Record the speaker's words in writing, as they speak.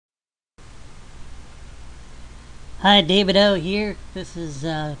Hi, David O here. This is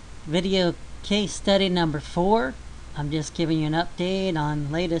video case study number 4. I'm just giving you an update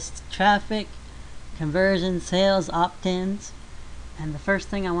on latest traffic, conversion, sales, opt-ins. And the first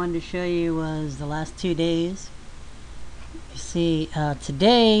thing I wanted to show you was the last 2 days. You see,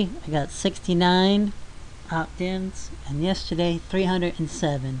 today I got 69 opt-ins, and yesterday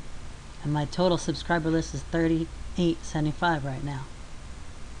 307. And my total subscriber list is 3875 right now.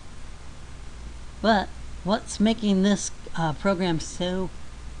 But what's making this program so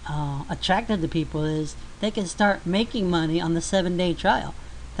attractive to people is they can start making money on the 7-day trial.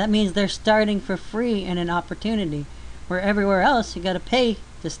 That means they're starting for free in an opportunity where everywhere else you got to pay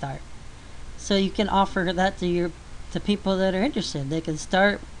to start. So you can offer that to people that are interested. They can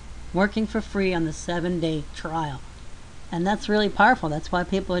start working for free on the 7-day trial, and that's really powerful. That's why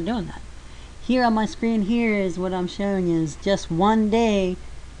people are doing that. Here on my screen here is what I'm showing you is just one day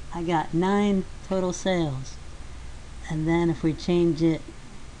I got 9 total sales. And then if we change it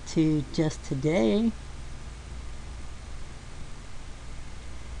to just today,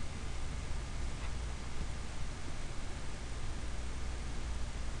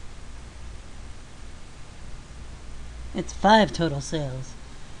 it's 5 total sales.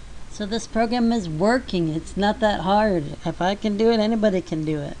 So this program is working. It's not that hard. If I can do it, anybody can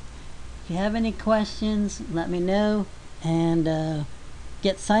do it. If you have any questions, let me know, and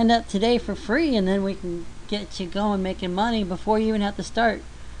get signed up today for free, and then we can get you going making money before you even have to start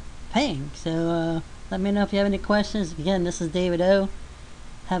paying. So let me know if you have any questions. Again, this is David O.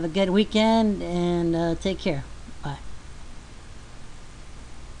 Have a good weekend, and take care.